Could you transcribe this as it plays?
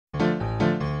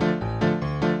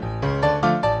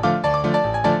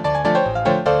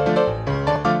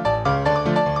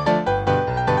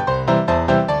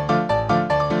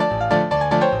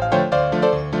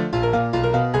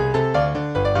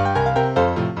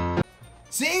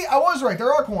I was right.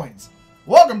 There are coins.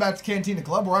 Welcome back to Cantina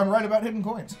Club, where I'm right about hidden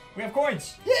coins. We have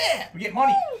coins. Yeah! We get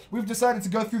money. We've decided to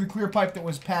go through the clear pipe that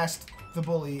was past the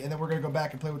bully, and then we're going to go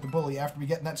back and play with the bully after we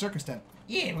get in that circus tent.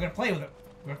 Yeah, we're going to play with him.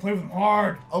 We're going to play with him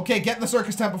hard. Okay, get in the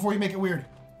circus tent before you make it weird.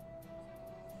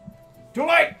 Too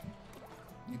late.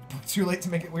 Too late to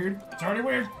make it weird? It's already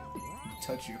weird.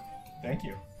 Touch you. Thank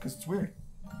you. Because it's weird.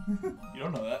 You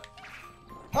don't know that.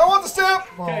 I want the stamp!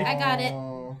 Okay. I got it.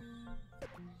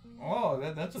 Oh,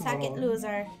 that's a Second little...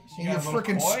 loser. You're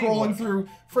freaking scrolling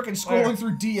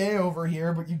through DA over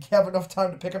here, but you have enough time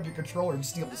to pick up your controller and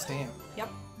steal the stamp. Yep.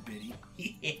 Biddy.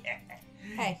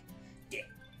 Hey.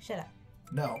 Shut up.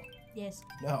 No. Yes.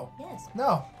 No. Yes.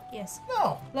 No. Yes.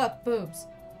 No. Look, boobs.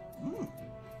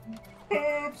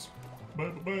 Boobs.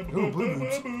 Boobs.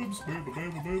 Boobs.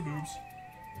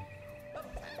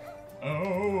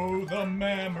 Oh, the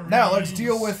memories. Now let's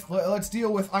deal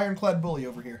with Ironclad Bully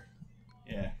over here.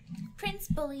 Yeah. Prince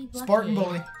Bully. Lucky. Spartan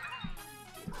Bully.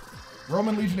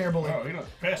 Roman Legionnaire Bully. Oh, he looks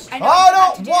pissed. I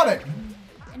don't want it.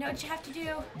 I know what you have to do.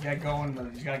 You gotta go in the,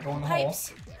 he's gotta go in the Pipes.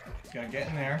 hole. He's gotta get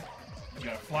in there. You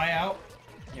gotta fly out.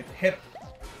 You have to hit him.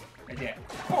 Again.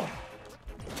 Boom.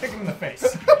 Kick him in the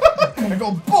face. I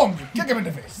go boom. Kick him in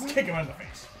the face. Kick him in the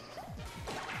face.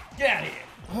 Get out of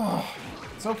here.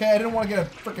 It's okay. I didn't want to get a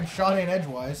freaking shot in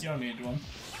edgewise. You don't need one.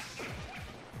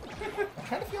 I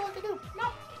kind of feel like I do. No.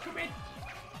 Too big.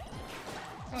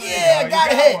 Oh, Yeah, you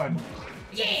got a hit. one.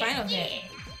 Yeah. Final hit.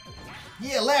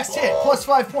 Yeah, last hit. Plus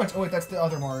 5 points. Oh wait, that's the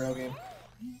other Mario game.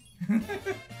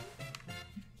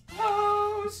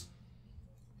 Pose.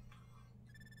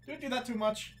 Do we do that too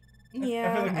much?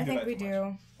 Yeah, feel like I do think that we too do.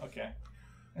 much. Okay.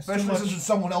 That's too Especially much. since it's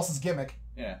someone else's gimmick.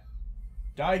 Yeah.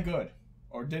 Die good.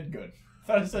 Or did good. I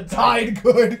thought it said Died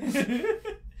good.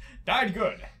 Died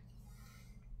good.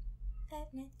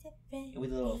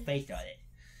 With a little face on it.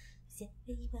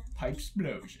 Pipe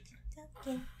explosion.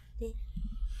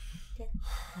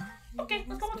 Okay,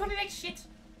 let's go on to the next shit.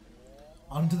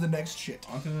 On to the next shit.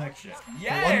 On to the next shit. The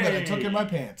Yay! one that I took in my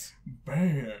pants.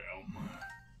 Bam!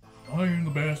 I am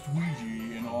the best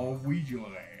Ouija in all of Ouija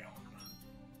land.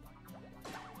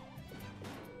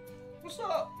 What's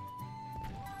up?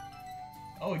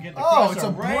 Oh, we get the Oh, it's a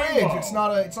rainbow. bridge. It's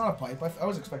not a pipe. I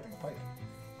was expecting a pipe.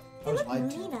 I was lied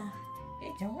to. Melina.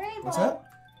 It's a rainbow. What's that?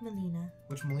 Melina.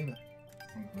 Which Melina?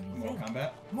 Mortal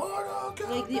Kombat? Mortal Kombat.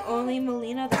 Like the only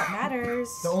Melina that matters.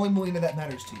 The only Melina that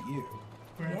matters to you.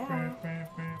 Yeah. Oh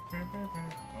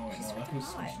wait, no, that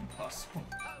was Mission Impossible.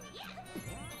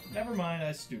 Never mind,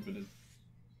 I stupided.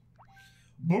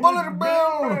 Bullet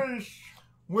Bill!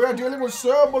 We are dealing with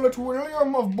Sir Bullet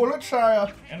William of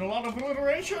Bulletshire. And a lot of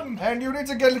alliteration! And you need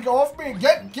to get off me.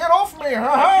 Get off me, I can't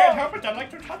haha! help it, I like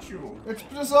to touch you. It's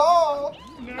bizarre.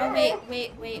 No. Oh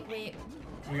wait.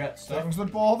 We got stuff. Things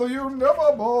that bother you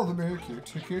never bother me.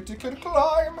 Kitty can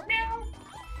climb. Meow.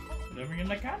 Living in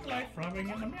the cat life, rubbing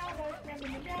in the meow life,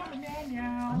 meow,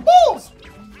 meow. Balls!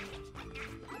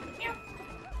 Meow.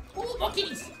 Ooh, more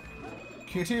kitties.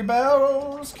 Kitty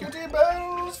bells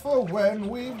for when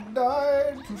we've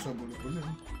died. To Sir Bullet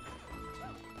William.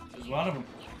 There's a lot of them.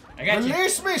 I got you.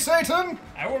 Release me, Satan!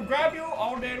 I will grab you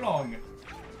all day long.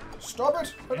 Stop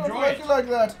it! I don't Enjoy like it. you like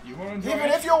that. You will enjoy Even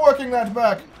it. if you're working that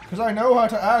back, because I know how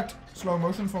to act. Slow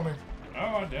motion for me.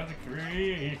 Oh, there's a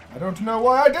tree. I don't know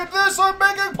why I did this. I'm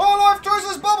making poor life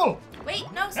choices bubble. Wait,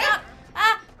 no, stop!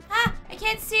 I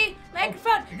can't see!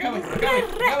 Microphone! Go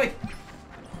away.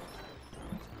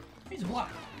 He's a block.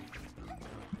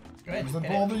 Go ahead. Things that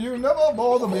hit it. bother you never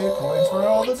bother me. Coins for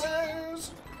all the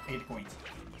days. 8 points.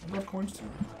 I love coins too.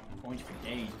 Points for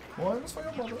days. Coins for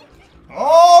your mother.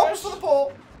 Oh, almost for the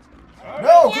pole. Oh,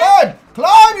 No, climb!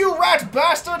 Climb, you rat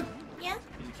bastard! Yeah?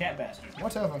 He's a cat bastard.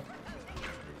 Whatever.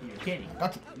 You're kidding.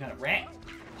 Gotcha. You're not a rat.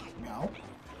 Now.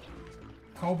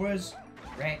 Cobras,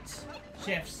 rats,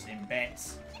 chefs, and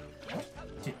bats.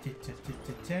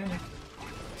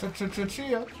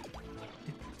 Chia.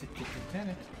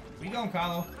 Where you going,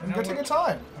 Carlo? I'm getting a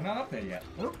time. We're not up there yet.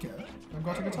 I don't care. I'm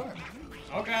getting a time.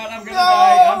 Oh god, I'm gonna No!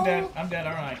 die. I'm dead,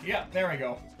 aren't I? Yeah, there I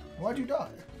go. Why'd you die?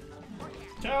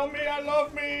 Tell me I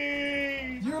love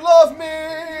me! You love me!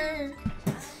 I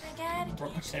gotta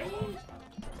Broke my get tail. you.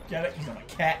 Get it? Because I'm a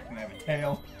cat and I have a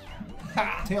tail.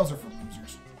 Ha! Tails are for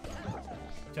losers.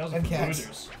 Tails And are cats.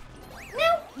 losers.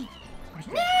 No!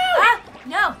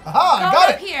 No! Aha! I Go got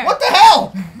up it! here. What the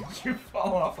hell? You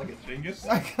fall off like a dingus.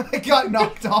 I got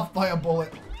knocked off by a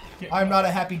bullet. I'm not a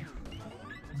happy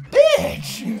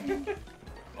bitch!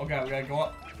 Oh god, we gotta go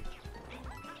up.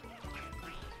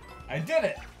 I did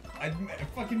it! I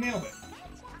fucking nailed it.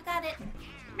 Got it.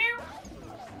 Meow.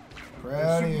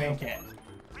 Proud of you. Superman cat.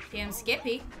 Damn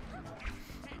Skippy.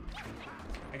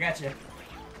 I got you.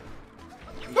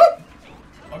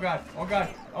 Oh god, oh god,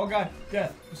 oh god.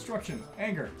 Death, destruction,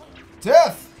 anger.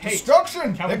 Death, Hate.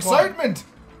 destruction, Calvin excitement.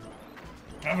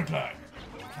 Calvin Klein.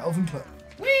 Calvin Klein.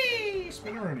 Whee!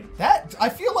 Spinneroonie. That, I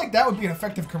feel like that would be an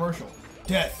effective commercial.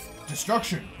 Death,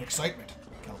 destruction, excitement.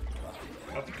 Calvin Klein.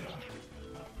 Calvin Klein.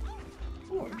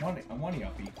 Ooh, a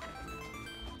money-uppie.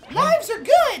 Lives are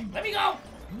good. Let me go.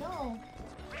 No.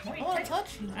 I I want to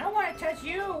touch you. I don't want to touch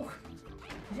you.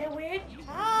 Is that weird?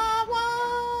 I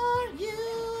want you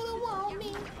to want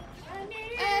me.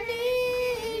 I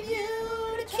need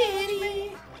you to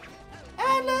kitty.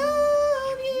 I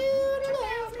love you to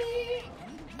love me.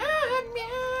 I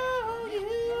meow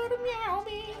you to meow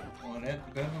me. Oh,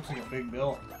 that looks like a big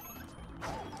bill.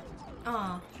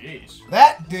 Aw. Jeez.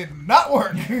 That did not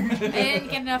work. I didn't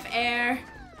get enough air.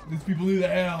 These people need the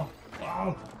hell.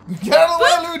 Wow. Get out of the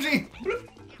way, Luigi.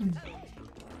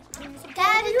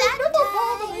 That is Never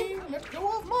bother me. Let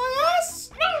go of my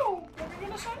ass. No. Living in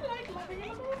the sunlight, living in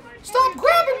the moonlight. Stop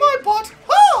grabbing my butt.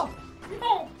 Oh!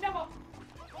 No, never.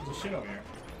 There's a shit over here.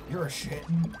 You're a shit.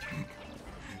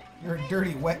 You're a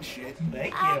dirty, wet shit.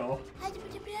 Thank you.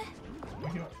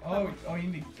 Oh, you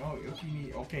need. Oh,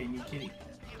 okay, you need kitty.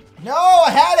 No, I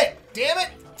had it. Damn it.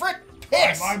 Frick.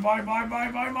 Piss. Mine.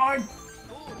 Mine.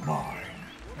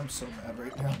 I'm so mad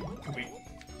right now. Wait.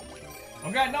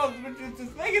 Oh god, no! It's the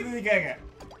thing.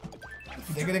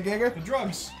 Digga-digga-gigga? The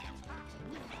drugs.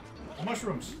 The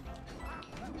mushrooms.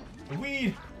 The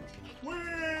weed.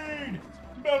 Weed!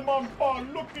 Belmont Paul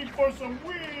looking for some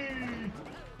weed!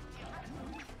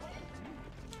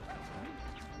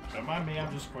 Don't mind me,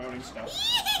 I'm just quoting stuff.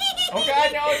 Oh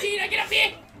god, no! Tina, get up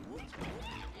here.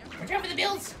 Watch out for the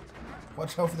bills.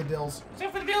 Watch out for the dills. Watch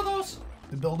out for the bildos.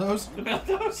 The dildos? The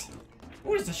beltos? Ooh,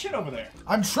 there's the shit over there.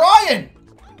 I'm trying!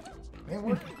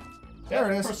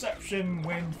 There it is. Perception,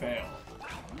 win, fail.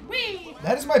 Whee!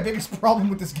 That is my biggest problem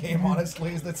with this game,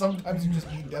 honestly, is that sometimes you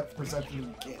just need depth perception and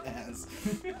you can't has.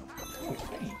 Oh,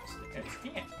 thanks. It's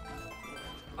can't.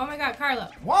 Oh my god, Carlo.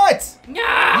 What? No! You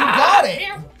got it!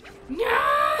 Meow.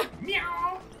 No!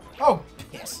 Meow. Oh,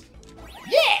 piss.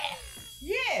 Yeah!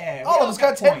 Yeah! All of us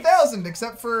got points. 10,000,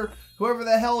 except for whoever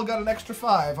the hell got an extra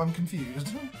 5. I'm confused.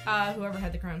 Whoever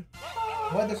had the crown.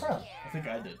 Who had the crown? I think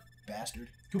I did. Bastard.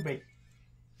 Too big.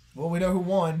 Well, we know who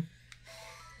won.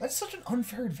 That's such an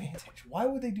unfair advantage. Why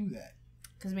would they do that?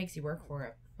 Because it makes you work for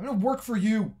it. I'm gonna work for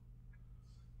you.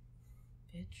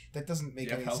 Bitch. That doesn't make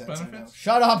Do you any have sense. health I know. benefits?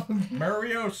 Shut up.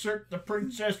 Mario Cirque the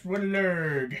Princess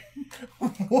Willard.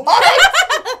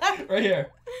 What? Right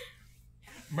here.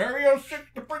 Mario Cirque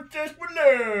the Princess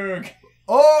Willard.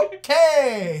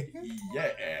 Okay.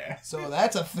 Yeah. So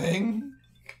that's a thing.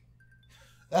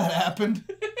 That happened.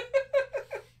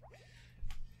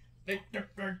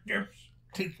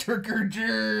 Turker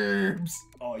gerbs.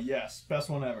 Oh yes, best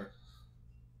one ever.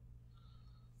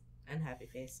 And happy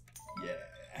face.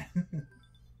 Yeah.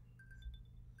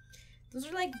 Those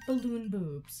are like balloon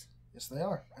boobs. Yes, they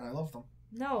are, and I love them.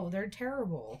 No, they're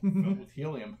terrible. Filled with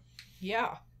helium.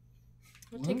 Yeah.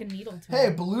 I'll take a needle to Hey,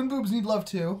 them. balloon boobs need love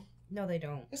too. No, they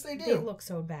don't. Yes, they do. They look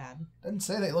so bad. Didn't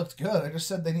say they looked good. I just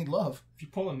said they need love. If you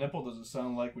pull a nipple, does it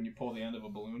sound like when you pull the end of a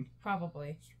balloon?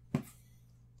 Probably.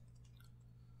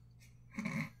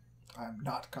 I'm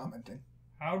not commenting.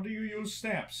 How do you use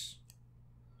stamps?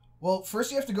 Well,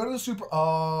 first you have to go to the super.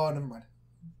 Oh, never mind.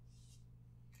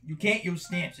 You can't use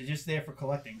stamps. They're just there for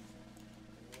collecting.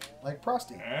 Like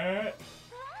Prosty.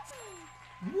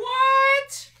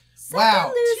 What?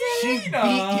 Wow, Losing. she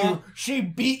beat you. She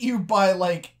beat you by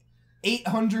like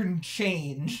 800 and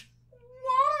change.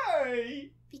 Why?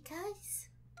 Because.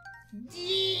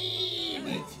 Damn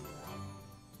it.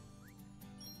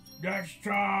 Next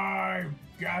time.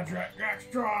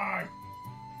 Next time.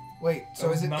 Wait, so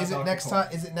That is was it not Dr. next Claw.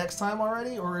 time? Is it next time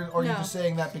already, or are you No. just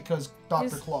saying that because Dr.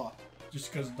 Just- Claw?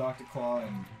 Just because Dr. Claw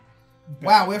and...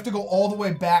 Wow, we have to go all the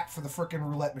way back for the frickin'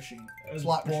 roulette machine. That was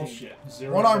Slot machine. bullshit.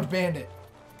 Zero One-armed out of, bandit.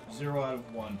 0 out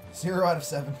of 1. 0 out of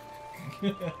 7.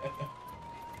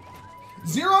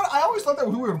 0 out, I always thought that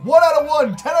was weird. 1 out of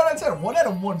 1, 10 out of 10. 1 out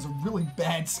of 1 is a really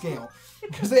bad scale.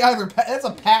 Because they either, that's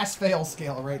a pass-fail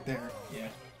scale right there. Yeah.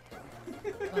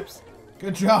 Oops.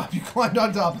 Good job, you climbed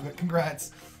on top of it.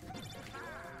 Congrats.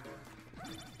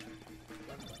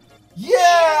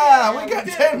 Yeah, we got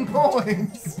 10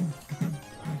 points.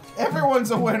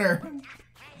 Everyone's a winner.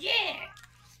 Yeah!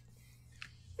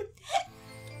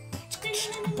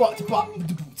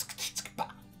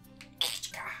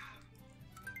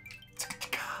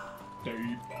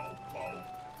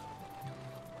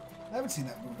 I haven't seen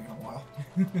that movie in a while.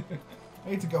 I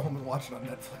need to go home and watch it on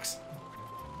Netflix.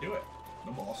 Do it.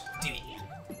 No balls. Do it.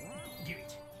 Do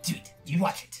it. Do it. You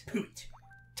watch it. Do it.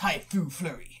 Typhoon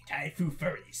Flurry. Typhoon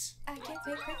furries. I can't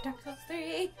wait for Dark Souls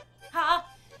 3. Ha!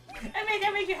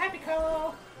 That made you happy,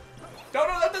 Carlo. Don't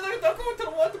go into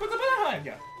the one behind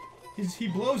you. He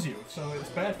blows you, so it's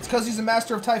bad. It's because he's a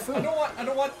master of Typhoon. I don't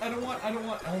want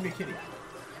to be a kitty.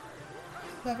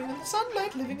 Living in the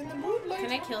sunlight, living in the moonlight.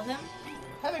 Can I kill him?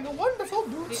 Having a wonderful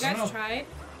Have you boots. guys tried?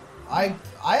 I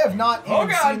have not even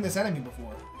seen this enemy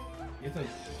before. You have to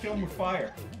kill him with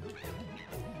fire.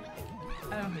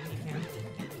 I don't think you can.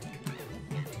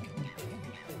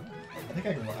 I think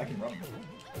I can rub him.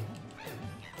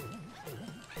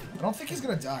 I don't think he's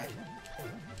gonna die.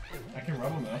 I can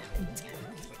rub him though.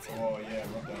 Oh yeah,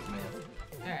 rub that more.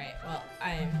 Alright, well,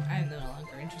 I'm no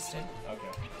longer interested.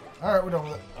 Okay. Alright, we're done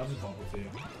with it. I'll just bump it to you.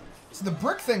 So the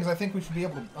brick things, I think we should be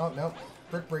able to... Oh, no.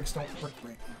 Brick breaks don't...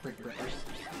 Brick.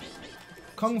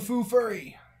 Kung Fu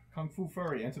Furry. Kung Fu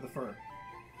Furry, enter the fur.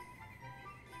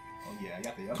 Oh yeah, I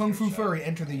got the Kung Fu shot. Furry,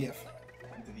 enter the yiff.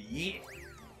 Into the yeah.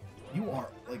 You are,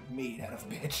 like, made out of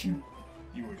bitch.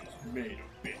 You were just made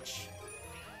of bitch.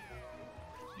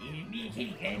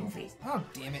 Oh,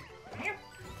 damn it.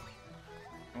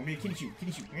 I'm gonna kitty shoot.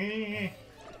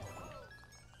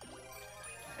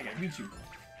 I gotta reach you.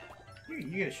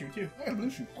 You gotta shoot too. I got a blue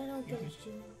shoe. I don't get it.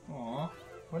 Aww.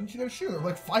 Why didn't you get a shoe? There were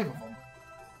like 5 of them.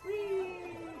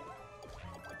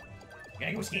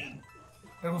 Gotta go skiing.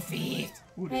 Little feet.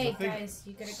 Ooh, there's Hey, a thing. guys,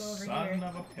 you gotta go over Son here.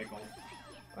 of a pickle.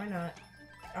 Why not?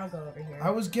 I'll go over here. I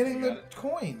was getting You the got it.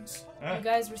 coins. Ah, You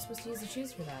guys were supposed to use the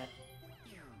shoes for that.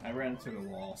 I ran into the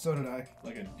wall So did I.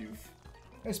 like a doof.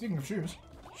 Hey, speaking of shoes.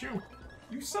 Shoo!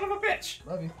 You son of a bitch!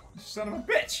 Love you. You son of a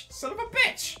bitch! Son of a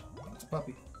bitch! It's a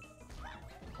puppy.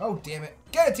 Oh, damn it.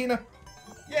 Get it, Tina!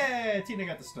 Yeah, Tina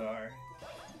got the star.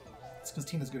 It's because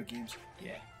Tina's good at games.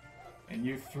 Yeah. And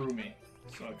you threw me,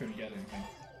 so I couldn't get anything.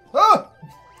 Oh!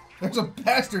 There's a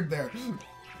bastard there.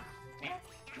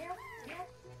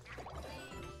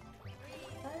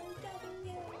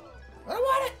 I don't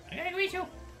want it. I gotta reach you!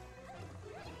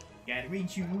 Gotta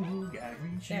reach you, gotta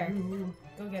reach There. you.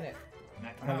 Go get it.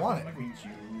 Knock, I don't knock, want knock, it. reach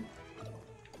you.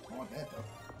 I want that, though.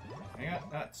 I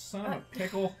got that son of a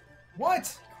pickle.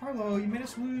 What? Carlo, you made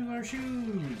us lose our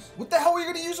shoes. What the hell were you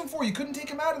going to use them for? You couldn't take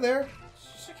them out of there.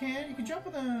 Yes, you can. You can jump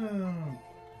with them.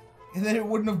 And then it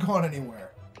wouldn't have gone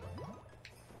anywhere.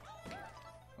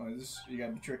 Oh, this, you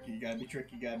gotta be tricky. You gotta be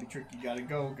tricky. You gotta be tricky. You gotta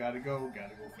go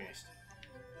fast.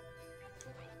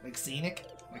 Like scenic?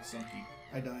 Like Sunky.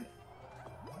 I died.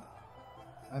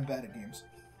 I'm bad at games.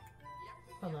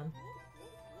 Hold on.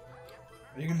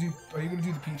 Are you gonna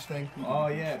do the Peach thing? Oh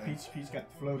yeah, Peach got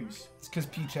the floaties. It's because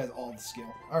Peach has all the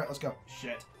skill. Alright, let's go.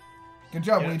 Shit. Good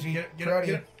job, Get it, Luigi. get it, get Proud it, of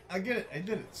get you. it. I get it. I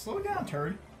did it. Slow down,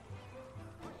 turd.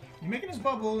 You're making us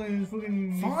bubble and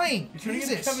fucking. Fine, You're trying to Jesus.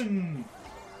 get Kevin.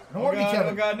 I don't want to be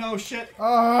Kevin. Oh god, no shit.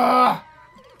 Ah!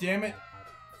 Damn it.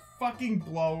 Fucking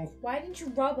blow. Why didn't you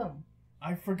rub him?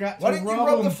 I forgot to Why didn't you rub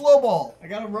rub him. the flow ball? I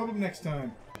gotta rub him next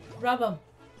time. Rub him.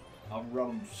 I'll rub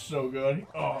him so good.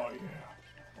 Oh yeah.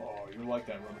 Oh, you like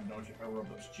that rubbing, don't you? I rub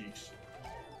those cheeks.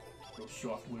 Those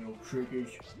soft little triggies.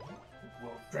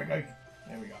 Little triggies.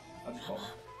 There we go. I'll just bubble.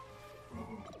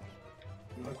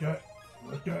 You like that?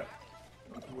 You like that?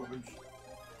 Like the rubbings.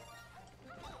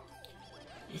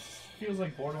 This feels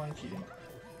like borderline cheating.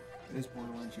 It is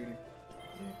borderline cheating.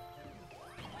 Yeah.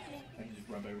 I can just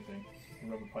rub everything.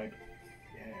 Rub the pipe.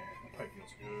 Yeah, the pipe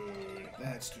feels good.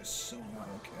 That's just so not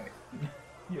okay.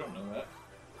 You don't know that.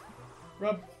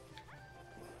 Rub.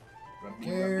 Rub me,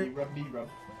 Care. rub me, rub me, rub.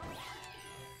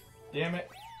 Damn it.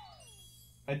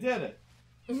 I did it.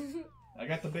 I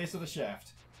got the base of the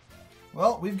shaft.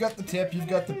 Well, we've got the tip, you've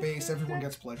got the base, everyone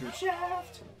gets pleasure.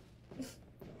 Shaft!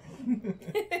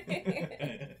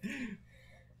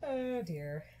 Oh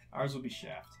dear. Ours will be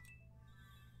shaft.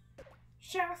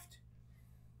 Shaft!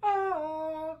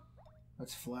 Ah!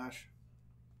 That's Flash.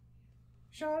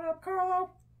 Shut up, Carlo!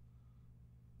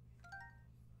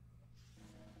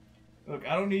 Look,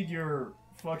 I don't need your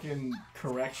fucking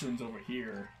corrections over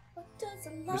here, What does a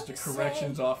Mr.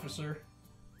 Corrections Officer.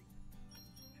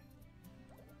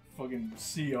 Fucking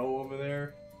CO over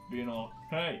there, being all,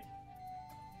 hey.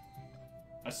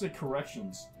 I say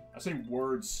corrections. I say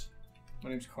words. My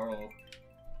name's Carlo.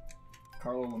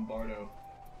 Carlo Lombardo.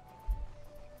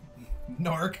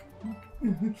 Narc.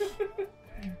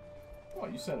 Well,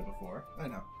 you said it before. I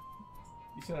know.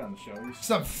 You said it on the show. You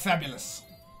Some fabulous.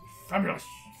 fabulous.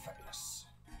 Fabulous.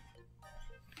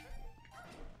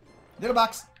 Little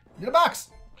box. Little box.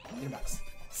 Little box.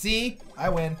 See? I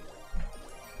win.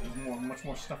 There's much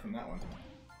more stuff in that one.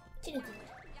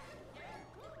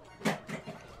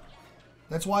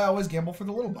 That's why I always gamble for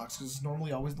the little box, because it's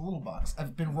normally always the little box.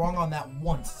 I've been wrong on that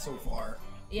once so far.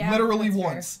 Yeah, Literally that's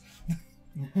fair. once.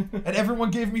 And everyone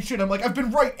gave me shit. I'm like, I've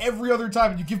been right every other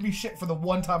time, and you give me shit for the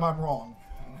one time I'm wrong.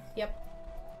 Yep.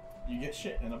 You get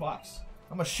shit in a box.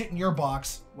 I'm a shit in your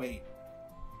box. Wait.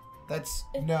 That's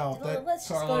no. Well, let's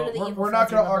just Carlo, go to the evil We're not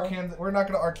fuzzy gonna level. We're not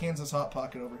gonna Arkansas hot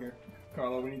pocket over here.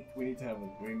 Carlo, we need to have a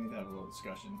little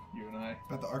discussion. You and I.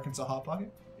 About the Arkansas hot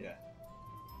pocket. Yeah.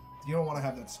 You don't want to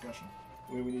have that discussion.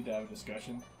 We need to have a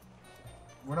discussion.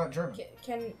 We're not German.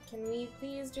 Can we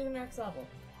please do the next level?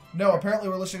 No, apparently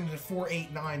we're listening to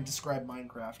 489 describe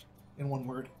Minecraft in one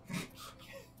word.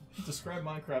 Describe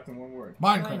Minecraft in one word.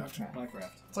 Minecraft.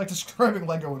 It's like describing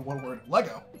Lego in one word.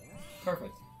 Lego.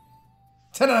 Perfect.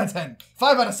 10 out of 10.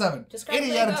 5 out of 7. Describe 80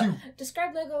 Lego. out of 2.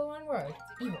 Describe Lego in one word.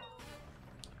 Evil.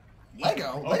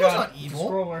 Lego? Oh, Lego's God. not It's a evil.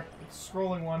 scroller. It's a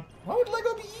scrolling one. Why would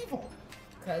Lego be evil?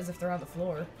 Because if they're on the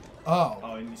floor. Oh.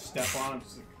 Oh, and you step on them,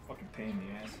 it's like a fucking pain in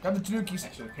the ass. Got the Tanukis.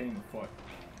 Actually, a pain in the foot.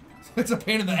 It's a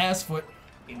pain in the ass foot.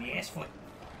 In the ass foot.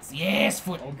 It's the ass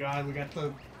foot. Oh God, we got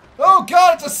the Oh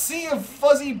god, it's a sea of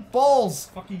fuzzy balls.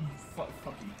 fucky.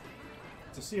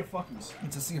 It's a sea of fuckies.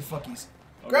 It's a sea of fuckies.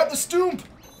 Oh, Grab God. the stoop.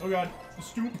 Oh God, the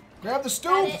stoop. Grab the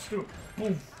stoop. Got it. Stoop.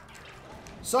 Boom.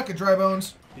 Suck it, dry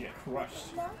bones. You get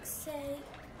crushed. Noxxie.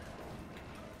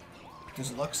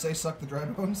 Does Lux say suck the dry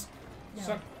bones? No.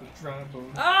 Suck the dry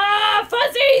bone. Ah,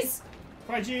 fuzzies!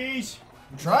 Fudgies!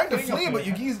 I'm trying to Thing up flee, but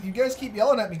there. you guys keep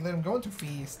yelling at me that I'm going too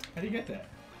fast. How do you get that?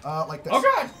 Like this. Oh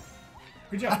God!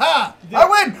 Good job. Aha! You did I it.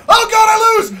 win! Oh god, I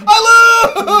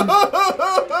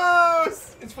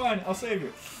lose! It's fine. I'll save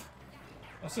you.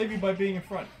 I'll save you by being in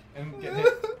front and get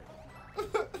hit.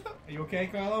 Are you okay,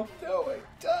 Carlo? No, I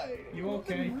died. You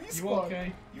okay? You Respawn.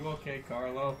 okay? You okay,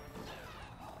 Carlo?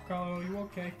 Carlo, you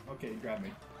okay? Okay, you grabbed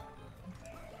me.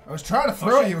 I was trying to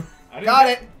throw shit. you. I didn't Got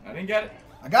get it. I didn't get it.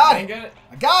 I got I it. didn't get it.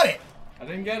 I got it. I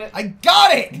didn't get it. I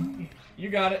got it. You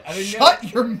got it. I didn't get Shut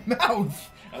it. your mouth.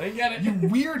 I didn't get it. You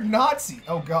weird Nazi.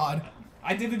 Oh god.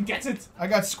 I didn't get it. I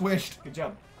got squished. Good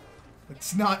job.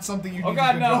 It's not something you Oh need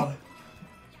God, to no. job.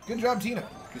 Good job, Tina.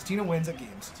 Because Tina wins at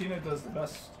games. Tina does the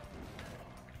best.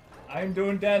 I am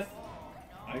doing death.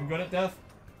 I'm good at death.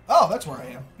 Oh, that's where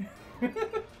I am.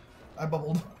 I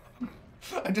bubbled.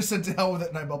 I just said to hell with it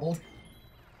and I bubbled.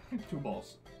 2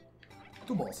 balls.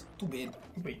 2 balls. Too bad.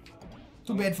 Too big.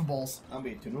 Too bad for balls. I'm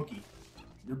being Tanuki.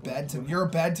 You're a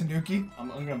bad Tanuki. I'm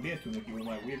gonna be a Tanuki with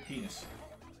my weird penis.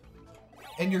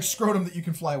 And your scrotum that you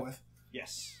can fly with.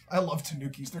 Yes. I love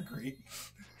Tanukis. They're great.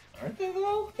 Aren't they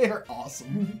though? They're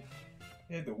awesome.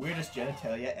 They're the weirdest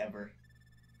genitalia ever.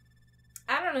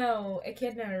 I don't know.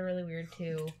 Echidna are really weird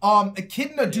too.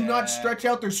 Echidna do Yeah. not stretch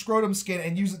out their scrotum skin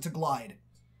and use it to glide.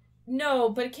 No,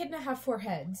 but echidna have 4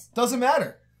 heads. Doesn't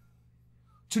matter.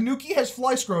 Tanuki has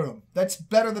fly scrotum. That's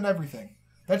better than everything.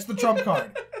 That's the trump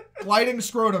card. Gliding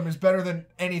scrotum is better than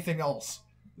anything else.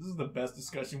 This is the best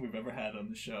discussion we've ever had on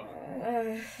the show.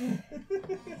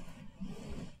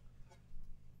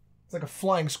 It's like a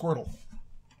flying squirtle.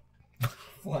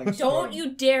 Flying Don't scrotum.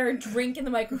 you dare drink in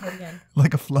the microphone again.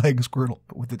 Like a flying squirtle,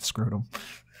 but with its scrotum.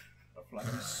 A flying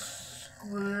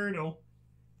squirtle.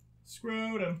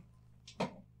 Scrotum.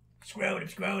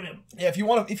 Scrotum. Yeah, if you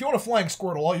want a flying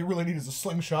squirtle, all you really need is a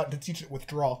slingshot to teach it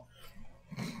withdraw.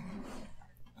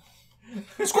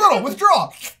 Squirtle,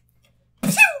 withdraw!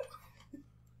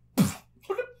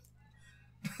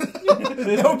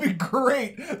 That would be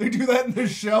great. They do that in the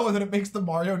show, and then it makes the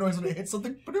Mario noise when it hits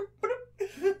something.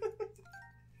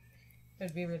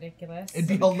 It'd be ridiculous. It'd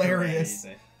be hilarious.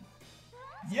 Crazy.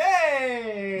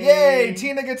 Yay! Yay!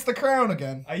 Tina gets the crown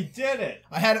again. I did it.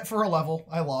 I had it for a level.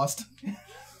 I lost.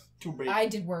 Too big. I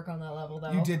did work on that level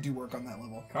though. You did do work on that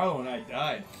level. Carlo and I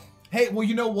died. Hey, well,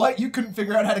 you know what? You couldn't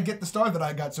figure out how to get the star that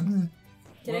I got, so...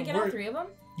 Did I get all 3 of them?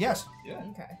 Yes. Yeah.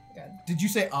 Okay, good. Did you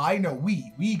say I? No,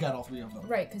 we. We got all 3 of them.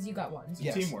 Right, because you got 1.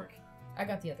 Yes. Teamwork. I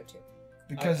got the other 2.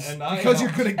 Because And I you're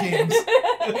helped. good at games.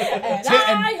 And Ti-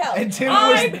 I help. and Tim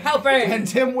I'm was helping. and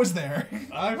Tim was there.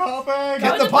 I'm helping.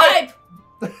 Get Go the in pipe.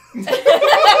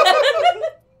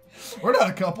 We're not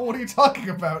a couple. What are you talking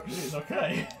about? It's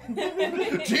okay.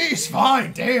 Jeez,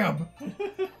 fine. Damn.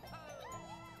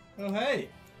 Oh, hey.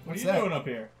 What What's are you that? doing up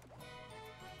here?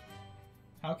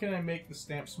 How can I make the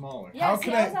stamp smaller? Yeah, How see,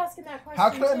 can I I- was asking that question How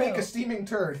can I make too. a steaming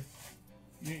turd?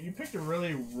 You picked a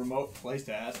really remote place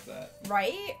to ask that.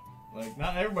 Right? Like,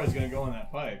 not everybody's gonna go in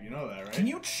that pipe. You know that, right? Can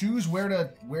you choose where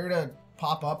to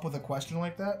pop up with a question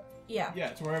like that? Yeah. Yeah,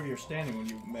 it's wherever you're standing when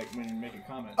you make a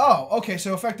comment. Oh, okay.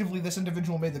 So effectively, this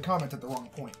individual made the comment at the wrong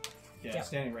point. Yeah, Yep.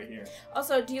 standing right here.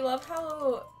 Also, do you love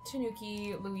how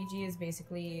Tanuki Luigi is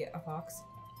basically a fox?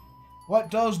 What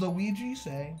does Luigi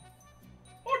say?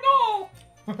 Oh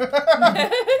no!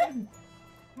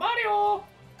 Mario!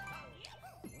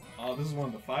 Oh, this is one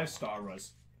of the 5-star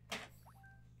runs.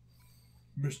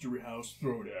 Mystery House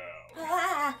Throwdown.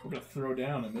 Ah, We're gonna throw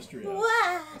down a mystery house.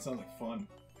 ah. That sounds like fun.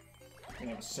 We're gonna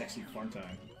have a sexy fun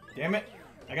time. Damn it!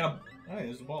 I got a. Oh,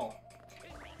 there's the ball.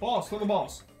 Balls, throw the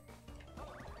balls.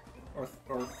 Or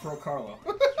throw Carlo.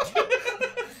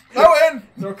 Throw in!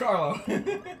 Throw Carlo.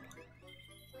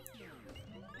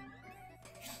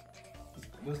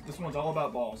 This one's all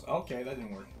about balls. Okay, that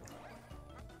didn't work.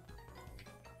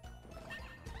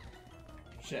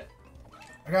 Shit.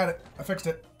 I got it. I fixed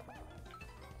it.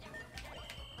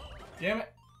 Damn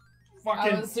it. I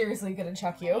Fucking. was seriously gonna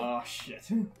chuck you. Oh, shit.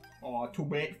 Oh, too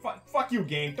bad. Fuck you,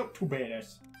 game. Don't too bad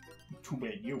us. Too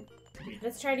bad you. Too bad.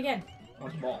 Let's try it again.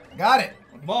 Want the ball. Got it.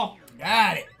 Want the ball.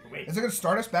 Got it. Wait. Is it gonna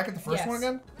start us back at the first Yes. one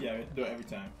again? Yeah, we have to do it every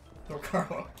time. Throw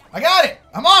Carlo. I got it.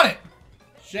 I'm on it.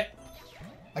 Shit.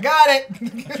 I got it.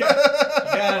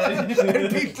 got it.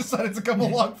 And Pete decided to come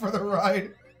along for the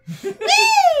ride.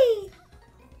 Whee!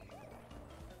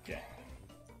 Okay.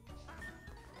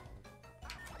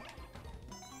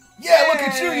 Yeah, look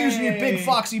at you using your big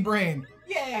foxy brain.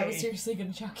 I was Yay! seriously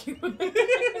gonna chuck you.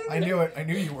 I knew it. I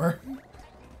knew you were.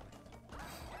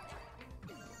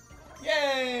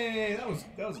 Yay!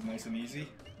 That was nice and easy.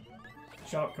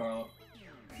 Shut up, Carlo.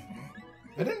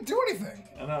 I didn't do anything.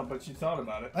 I know, but you thought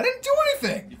about it. I didn't do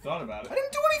anything. You thought about I it.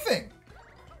 didn't do anything.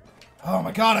 Oh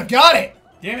my god, I've got it.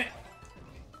 Damn it!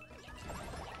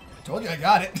 I told you I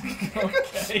got it.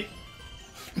 Okay.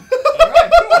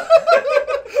 Alright,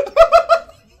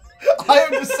 I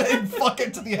am just saying fuck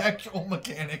it to the actual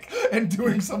mechanic and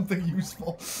doing something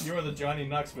useful. you are the Johnny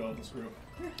Knoxville of this group.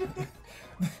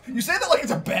 You say that like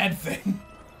it's a bad thing.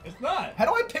 It's not. How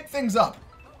do I pick things up?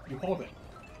 You hold it.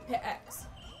 Hit X.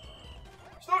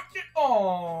 Start it.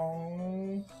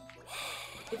 Oh.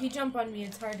 If you jump on me,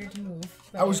 it's harder to move.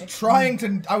 I was trying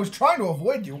to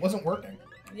avoid you. It wasn't working.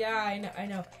 Yeah, I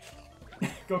know.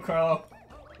 Go, Carlo.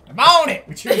 I'm on it.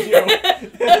 We choose you.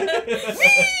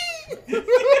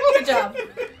 Good job.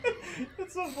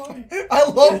 It's so funny. I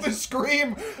love the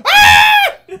scream.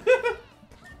 Ah!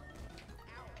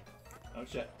 Oh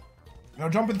shit. No,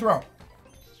 jump and throw.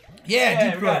 Yeah, Yeah,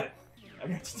 deep we throw. got it. I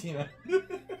got you, Tina.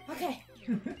 Okay.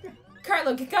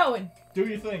 Carlo, get going. Do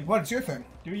your thing. What? It's your thing.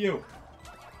 Do you.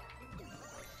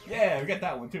 Yeah, we got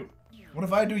that one too. What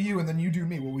if I do you and then you do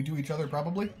me? Will we do each other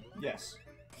probably? Yes,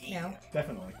 Now.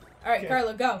 definitely. Alright, Okay.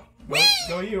 Carlo, go.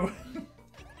 Go you.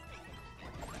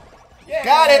 Yeah.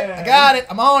 Got it. I got it.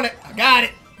 I'm on it. I got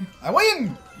it. I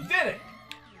win. You did it.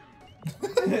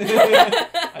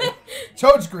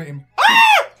 Toad scream.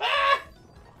 Ah!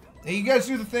 Hey, you guys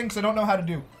do the things I don't know how to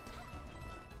do.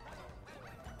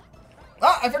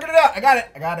 Ah, I figured it out. I got it.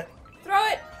 I got it. Throw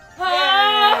it.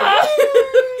 Ah!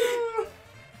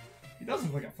 He does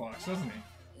look like a fox, doesn't he?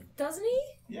 Doesn't he?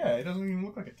 Yeah, he doesn't even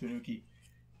look like a tanuki.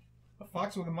 A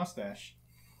fox with a mustache.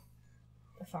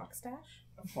 A fox stash?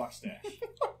 A fox stash.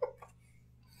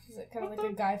 Is it kind of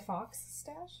like a Guy Fawkes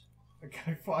stash? A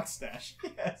Guy Fox stash.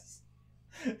 Yes.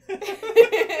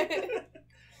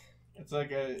 It's like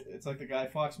the Guy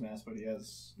Fawkes mask, but he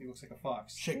looks like a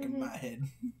fox. Shaking my head.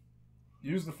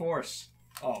 Use the force.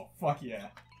 Oh, fuck yeah.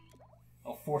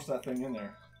 I'll force that thing in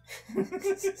there.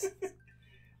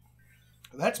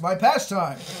 That's my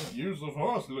pastime. Use the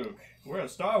force, Luke. We're a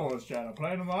Star Wars channel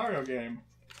playing a Mario game.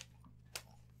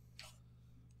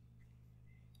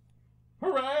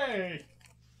 Hooray!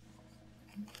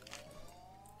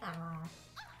 Ah.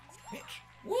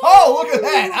 Oh, look at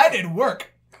that. I did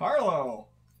work. Carlo!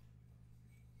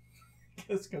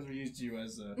 That's because we used you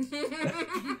as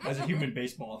a human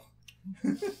baseball.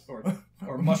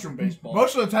 or mushroom baseball.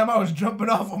 Most of the time I was jumping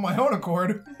off on my own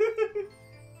accord.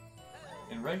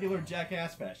 In regular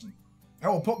jackass fashion. I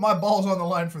will put my balls on the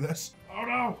line for this. Oh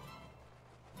no!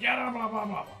 Yada blah blah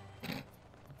blah.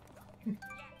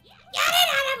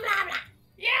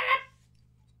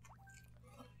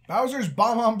 Bowser's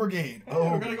Bomb Brigade.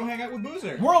 Oh, we're gonna go hang out with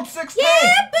Boozer. World 6 Yeah,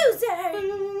 tank. Boozer!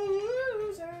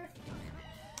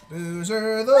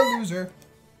 Boozer the loser.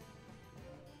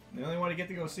 The only way to get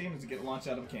to go see him is to get launched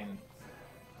out of a cannon.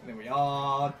 And then we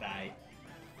all die.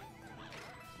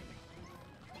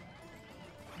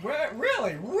 Where?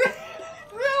 Really?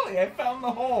 Really? I found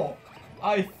the hole.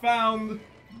 I found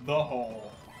the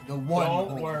hole. The one. Don't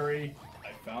hole. worry. I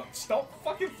found. Don't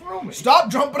fucking throw me. Stop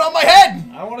jumping on my head.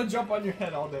 I want to jump on your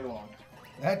head all day long.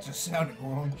 That just sounded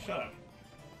wrong. Shut up.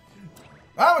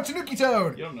 I'm a Tanuki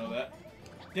Toad. You don't know that.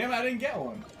 Damn it, I didn't get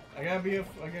one. I gotta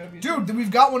be. Dude,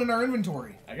 we've got one in our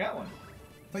inventory. I got one.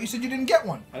 But you said you didn't get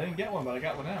one. I didn't get one, but I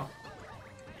got one now.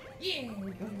 Yeah.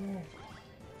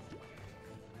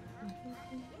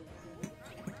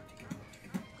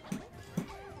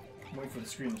 Wait for the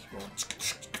screen to scroll.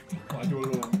 Oh, I do a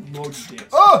little emoji dance.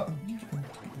 Oh!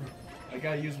 I you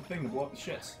gotta use the thing to blow up the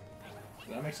shits. Does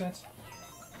that make sense?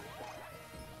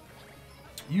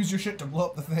 Use your shit to blow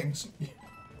up the things.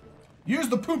 Use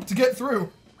the poop to get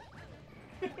through.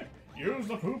 Use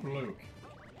the poop, Luke.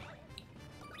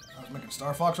 I was making a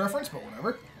Star Fox reference, but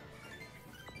whatever.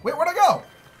 Wait, where'd I go?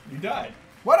 You died.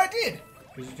 What I did?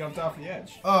 Because you jumped off the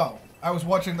edge. Oh, I was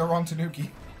watching the wrong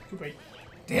Tanuki. Too bait.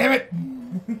 Damn it!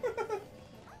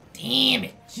 Damn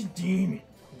it. Damn it.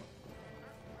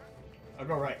 I'll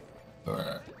go right.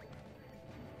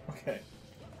 Okay.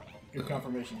 Good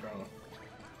confirmation, Carlo.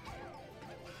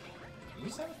 Does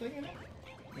this have a thing in it?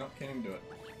 No, can't even do it.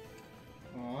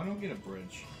 Oh, I don't get a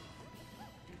bridge.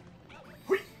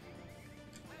 Whee!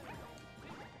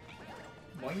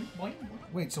 Boing, boing,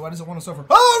 boing. Wait, so why does it want us over?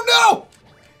 Oh no!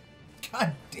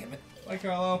 God damn it. Bye,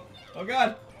 Carlo. Oh,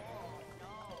 God.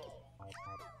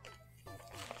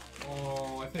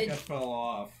 Oh, I think I fell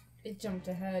off. It jumped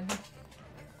ahead.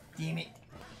 Damn it.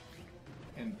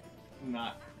 And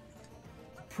not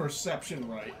perception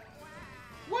right.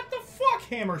 What the fuck,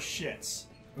 hammer shits?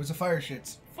 It was a fire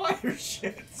shits. Fire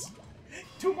shits.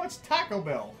 Too much Taco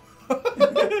Bell.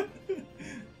 Okay,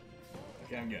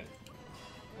 I'm good.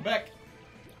 I'm back.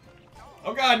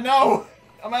 Oh God, no!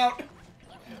 I'm out.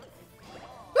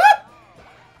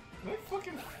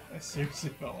 I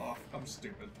seriously fell off. I'm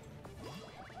stupid.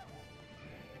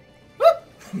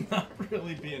 I'm not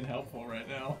really being helpful right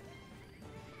now.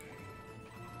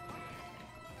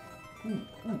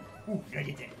 Ooh, gotta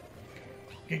get that.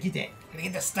 Gotta get that. Gotta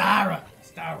get the Stara.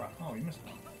 Stara. Oh, you missed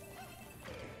one.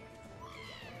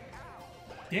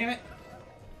 Damn it.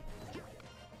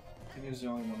 I think it's the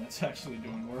only one that's actually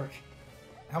doing work.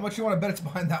 How much you want to bet it's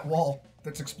behind that wall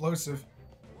that's explosive?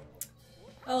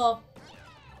 Oh.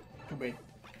 Too bad.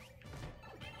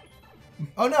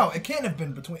 Oh no, it can't have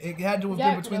been between. It had to have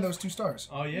been between those two stars.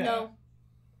 Oh yeah. No.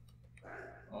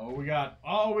 Oh, we got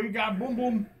boom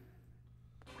boom.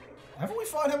 Haven't we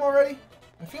fought him already?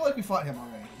 I feel like we fought him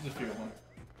already. There's a few of them.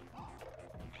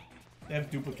 They have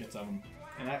duplicates of them.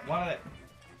 And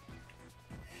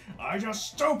I just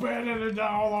stupid and it's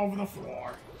all over the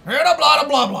floor. Here da blah da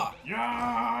blah blah.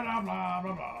 Yeah, blah blah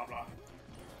blah blah blah.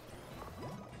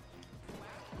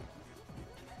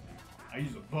 I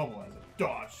use a bubble as a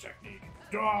dodge technique.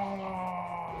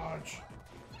 Dodge!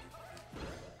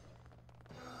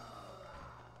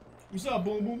 What's up,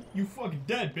 Boom Boom? You fucking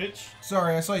dead, bitch.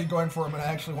 Sorry, I saw you going for him and I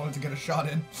actually wanted to get a shot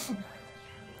in.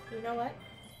 You know what?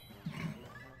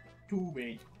 Too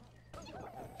bad.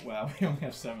 Wow, we only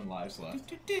have 7 lives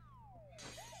left.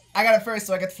 I got it first,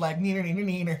 so I got the flag. Neener, neener,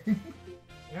 neener.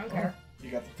 I don't care.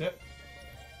 You got the tip?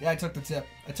 Yeah, I took the tip.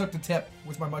 I took the tip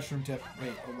with my mushroom tip.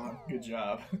 Wait, hold on. Good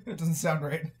job. It doesn't sound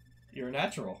right. You're a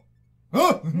natural.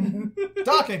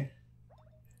 Docking!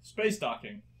 Space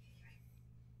docking.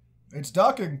 It's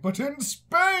docking, but in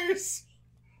space!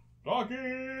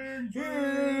 Docking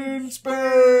In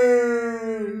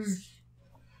space!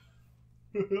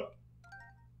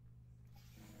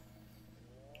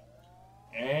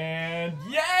 And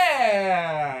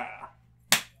yeah!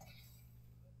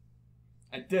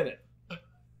 I did it.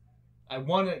 I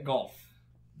won at golf.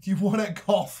 You won at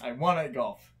golf. I won at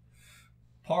golf.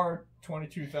 Par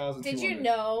 22,200. Did you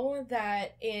know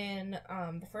that in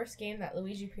the first game that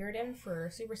Luigi appeared in for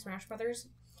Super Smash Brothers,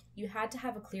 you had to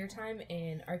have a clear time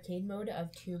in arcade mode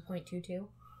of 2.22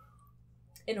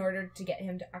 in order to get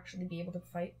him to actually be able to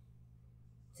fight,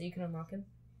 so you can unlock him?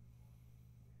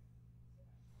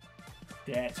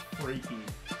 That's freaky.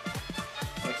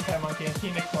 Next time on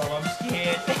Cantina Club, I'm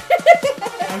scared.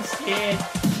 I'm scared.